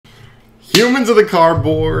Humans of the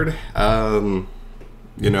cardboard.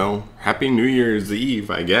 You know, happy New Year's Eve,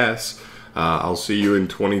 I guess. I'll see you in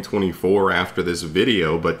 2024 after this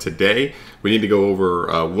video, but today we need to go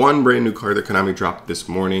over one brand new card that Konami dropped this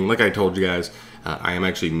morning. Like I told you guys, I am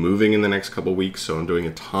actually moving in the next couple weeks, so I'm doing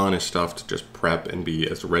a ton of stuff to just prep and be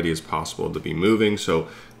as ready as possible to be moving, so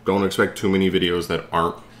don't expect too many videos that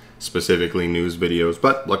aren't specifically news videos,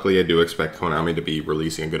 but luckily I do expect Konami to be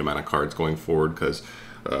releasing a good amount of cards going forward, because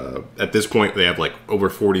at this point they have like over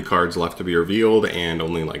 40 cards left to be revealed and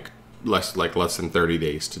only less than 30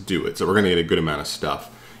 days to do it. So we're going to get a good amount of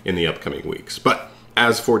stuff in the upcoming weeks. But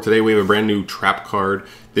as for today, we have a brand new trap card.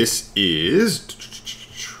 This is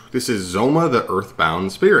Zoma the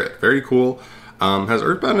Earthbound Spirit. Very cool. Has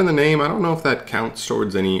Earthbound in the name. I don't know if that counts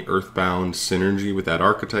towards any Earthbound synergy with that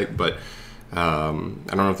archetype, but I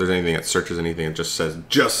don't know if there's anything that searches anything. It just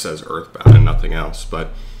says Earthbound and nothing else. But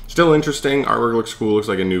still interesting. Artwork looks cool. Looks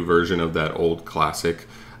like a new version of that old classic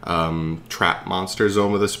trap monster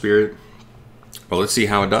Zoma the Spirit. But let's see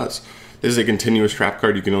how it does. This is a continuous trap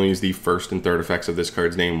card. You can only use the first and third effects of this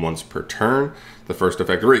card's name once per turn. The first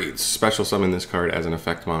effect reads: special summon this card as an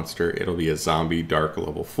effect monster. It'll be a zombie dark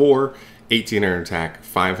level 4, 1800 attack,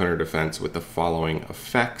 500 defense with the following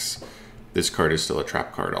effects. This card is still a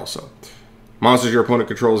trap card also. Monsters your opponent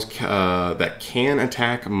controls that can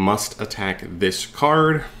attack must attack this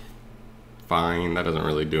card. Fine, that doesn't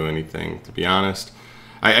really do anything, to be honest.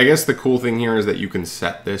 I guess the cool thing here is that you can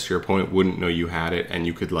set this. Your opponent wouldn't know you had it, and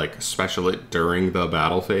you could like special it during the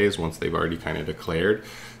battle phase once they've already kind of declared.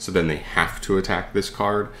 So then they have to attack this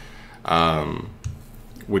card,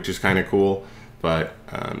 which is kind of cool. But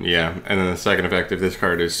yeah, and then the second effect, if this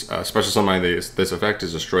card is special summon, this effect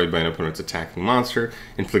is destroyed by an opponent's attacking monster,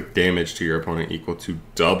 inflict damage to your opponent equal to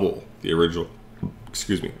double the original,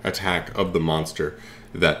 attack of the monster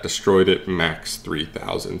that destroyed it, max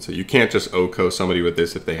 3,000. So you can't just OHKO somebody with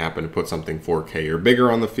this if they happen to put something 4K or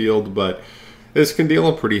bigger on the field, but this can deal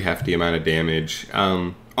a pretty hefty amount of damage.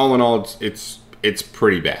 All in all, it's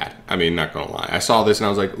pretty bad. I mean, not gonna lie. I saw this and I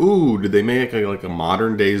was like, ooh, did they make like a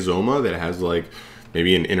modern day Zoma that has like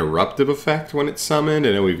maybe an interruptive effect when it's summoned?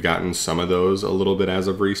 And we've gotten some of those a little bit as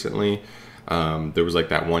of recently. There was like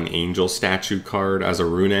that one angel statue card as a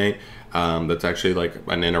rune that's actually like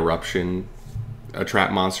an interruption, a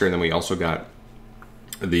trap monster. And then we also got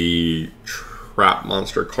the trap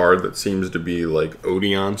monster card that seems to be like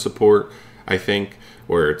Odeon support, I think,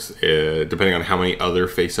 where it's depending on how many other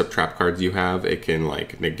face-up trap cards you have, it can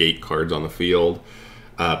like negate cards on the field.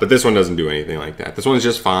 But this one doesn't do anything like that. This one's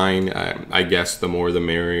just fine. I guess the more the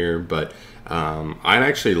merrier, but I'd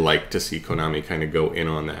actually like to see Konami kind of go in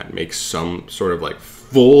on that, make some sort of like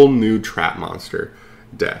full new trap monster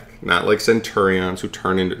deck. Not like Centurions who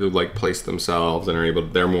turn into like place themselves and are able to,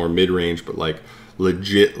 they're more mid-range, but like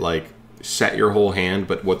legit like set your whole hand,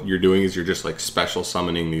 but what you're doing is you're just like special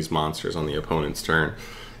summoning these monsters on the opponent's turn.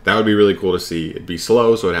 That would be really cool to see. It'd be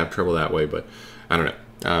slow, so I'd have trouble that way, but I don't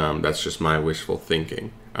know. That's just my wishful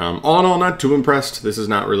thinking. All in all, not too impressed. This is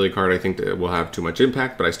not really a card I think that will have too much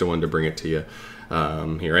impact, but I still wanted to bring it to you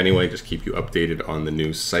here anyway, just keep you updated on the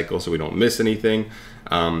news cycle so we don't miss anything.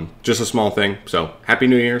 Just a small thing. So happy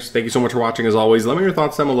New Year's. Thank you so much for watching. As always, let me know your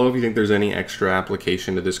thoughts down below if you think there's any extra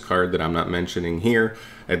application to this card that I'm not mentioning here.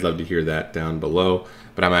 I'd love to hear that down below.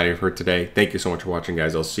 But I'm out of here for today. Thank you so much for watching,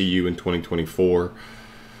 guys. I'll see you in 2024.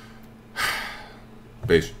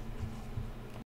 Peace.